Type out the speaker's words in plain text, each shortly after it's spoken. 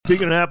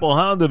speaking of Apple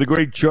Honda, the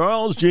great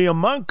Charles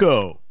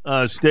Giammanco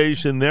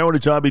stationed there. What a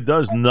job he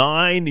does.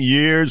 9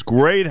 years.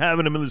 Great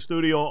having him in the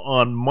studio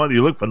on Monday.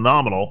 You look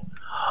phenomenal.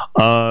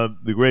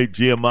 The great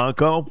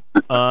Giammanco.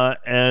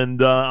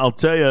 And I'll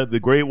tell you, the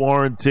great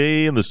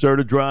warranty and the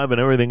Certa Drive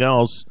and everything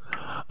else.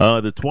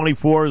 The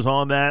 24 is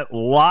on that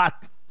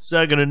lot.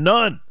 Second to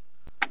none.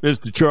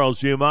 Mr.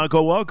 Charles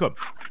Giammanco, welcome.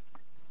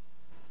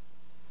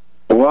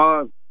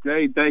 Well,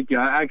 Jay, thank you.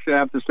 I actually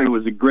have to say it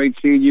was a great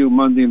seeing you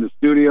Monday in the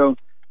studio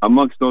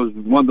amongst those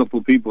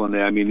wonderful people in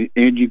there. I mean,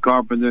 Angie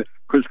Carpenter,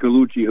 Chris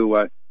Colucci, who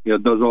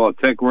does all the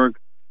tech work,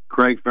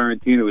 Craig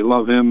Ferrantino, we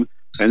love him,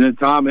 and then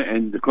Tom,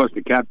 and of course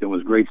the captain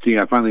was great seeing.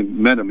 I finally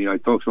met him. I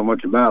talked so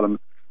much about him,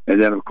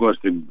 and then of course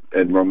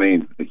Ed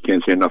Romaine. I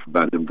can't say enough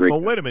about him. Great. Well,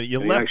 wait a minute. You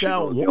left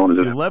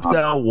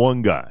out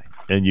one guy.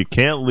 And you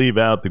can't leave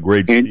out the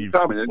great Steve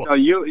Schwartz. No,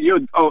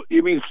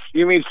 you mean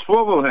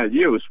Swivelhead?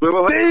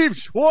 Steve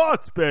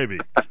Schwartz, baby,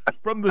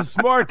 from the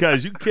Smart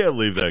Guys. You can't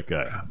leave that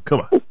guy out.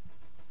 Come on,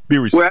 be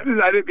respectful.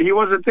 Well, he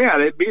wasn't there. I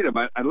didn't meet him.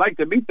 I'd like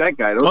to meet that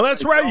guy. Oh,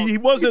 that's right. He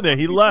wasn't there.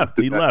 He left.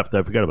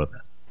 I forgot about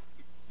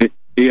that.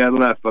 He had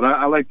left, but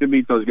I like to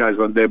meet those guys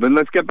one day. But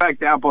let's get back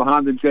to Apple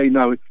Honda, Jay.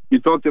 No, you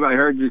talked about. I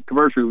heard your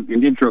commercial,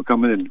 your intro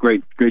coming in.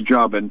 Great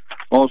job, and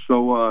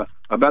also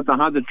about the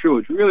Honda True.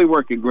 It's really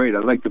working great.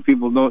 I'd like the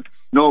people know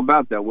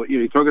about that. What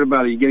you're talking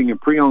about? You're getting a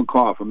pre-owned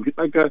car from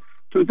like a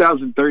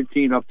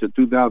 2013 up to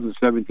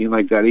 2017,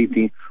 like that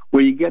 18,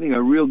 where you're getting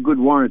a real good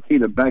warranty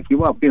to back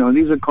you up.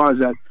 These are cars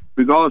that,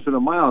 regardless of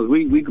the miles,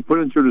 we can put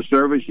them through the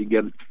service. You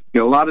get a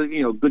lot of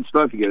good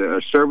stuff. You get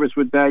a service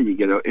with that. You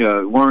get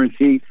a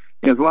warranty.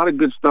 There's a lot of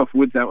good stuff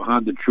with that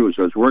Honda True,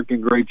 so it's working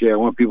great, Jay. I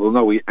want people to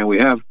know we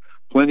have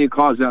plenty of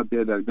cars out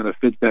there that are going to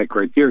fit that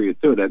criteria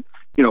too. That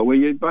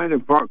when you're buying a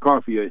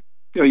car for your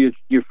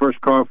first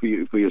car for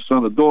your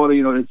son or daughter,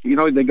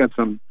 they got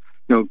some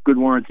good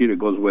warranty that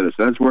goes with it.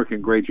 So that's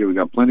working great, Jay. We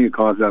got plenty of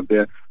cars out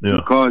there. Yeah.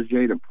 The cars,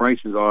 Jay, the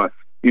prices are.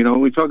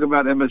 We talk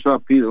about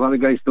MSRP. A lot of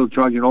guys still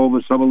charging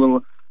over, some a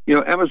little.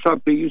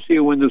 MSRP. You see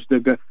a window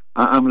sticker,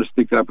 I'm going to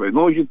stick to that price. As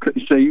long as you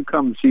say you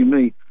come and see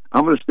me,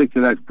 I'm going to stick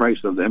to that price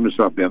of the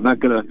MSRP. I'm not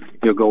going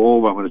to go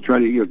over. I'm going to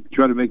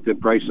try to make the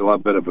price a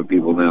lot better for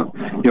people now.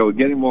 We're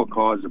getting more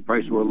cars. The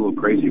prices were a little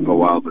crazy for a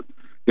while, but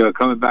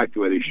coming back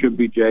to it, it should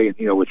be, Jay. And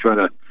we're trying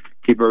to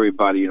keep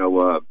everybody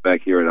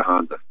back here at a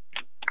Honda.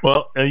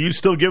 Well, are you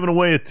still giving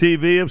away a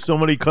TV if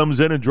somebody comes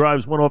in and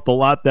drives one off the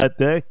lot that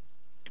day?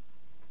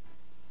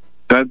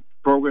 That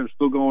program's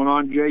still going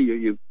on, Jay.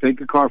 You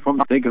take a car from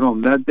them, take it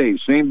home that day,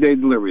 same day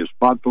delivery, a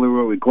spot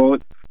delivery, we call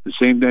it. The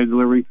same day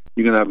delivery,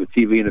 you're going to have a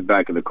TV in the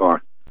back of the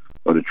car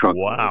or the trunk.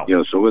 Wow.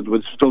 So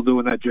we're still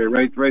doing that, Jay.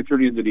 Right through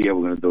the end of the year,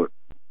 we're going to do it.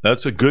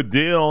 That's a good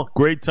deal.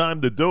 Great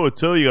time to do it,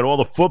 too. You got all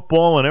the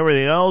football and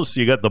everything else.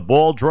 You got the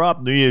ball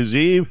drop New Year's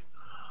Eve.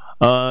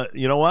 You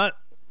know what?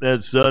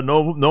 That's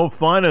no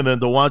finer than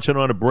to watch it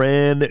on a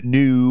brand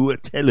new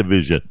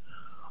television.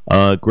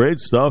 Great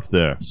stuff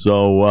there.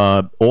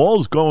 So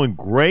all's going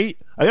great.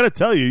 I got to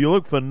tell you, you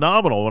look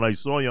phenomenal when I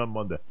saw you on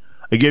Monday.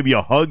 I gave you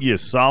a hug. You're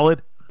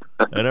solid.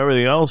 And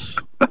everything else.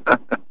 I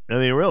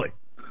mean, really,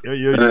 try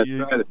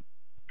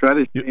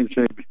to stay in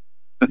shape.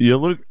 you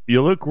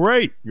look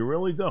great. You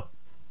really do.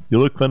 You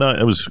look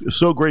phenomenal. It was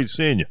so great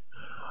seeing you.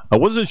 I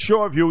wasn't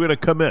sure if you were going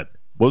to come in.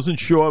 Wasn't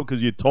sure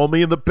because you told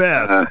me in the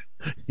past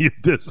you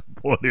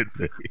disappointed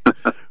me,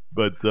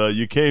 but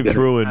you came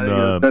through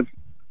and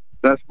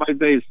that's my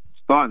day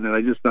starting. And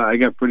I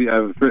got pretty. I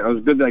was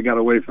good that I got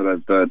away for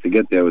that to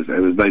get there. It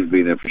was nice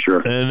being there for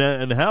sure.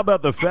 And how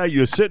about the fact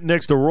you're sitting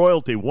next to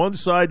royalty? One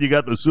side you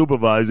got the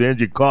supervisor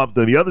Angie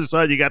Carpenter, the other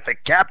side you got the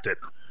captain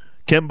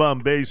Ken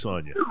Bombase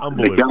on you.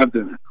 Unbelievable. The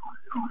captain,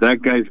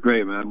 that guy's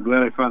great, man. I'm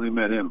glad I finally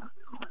met him.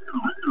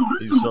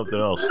 He's something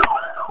else.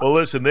 Well,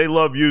 listen, they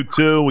love you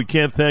too. We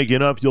can't thank you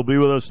enough. You'll be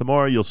with us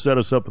tomorrow. You'll set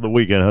us up for the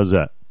weekend. How's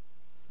that?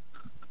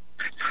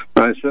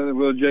 I said,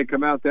 will Jay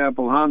come out to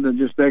Apple Honda,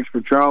 just ask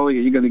for Charlie,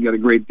 and you're going to get a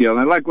great deal. And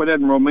I like what Ed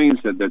and Romaine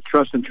said, that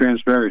trust and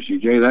transparency,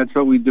 Jay. That's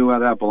what we do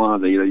at Apple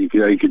Honda. You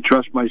can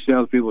trust my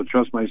salespeople,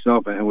 trust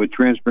myself, and we're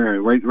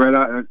transparent. Right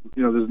out,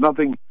 there's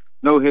nothing,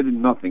 no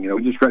hidden nothing.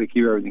 We just try to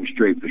keep everything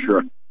straight for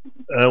sure.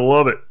 I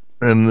love it.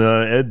 And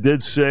Ed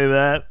did say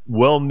that.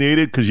 Well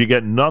needed, because you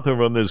get nothing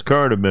from this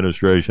current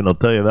administration, I'll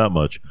tell you that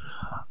much.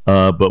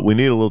 But we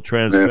need a little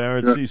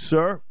transparency,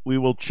 sir. We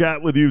will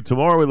chat with you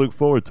tomorrow. We look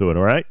forward to it,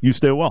 all right? You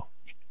stay well.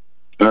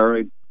 All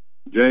right.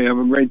 Jay, have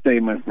a great day,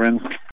 my friend.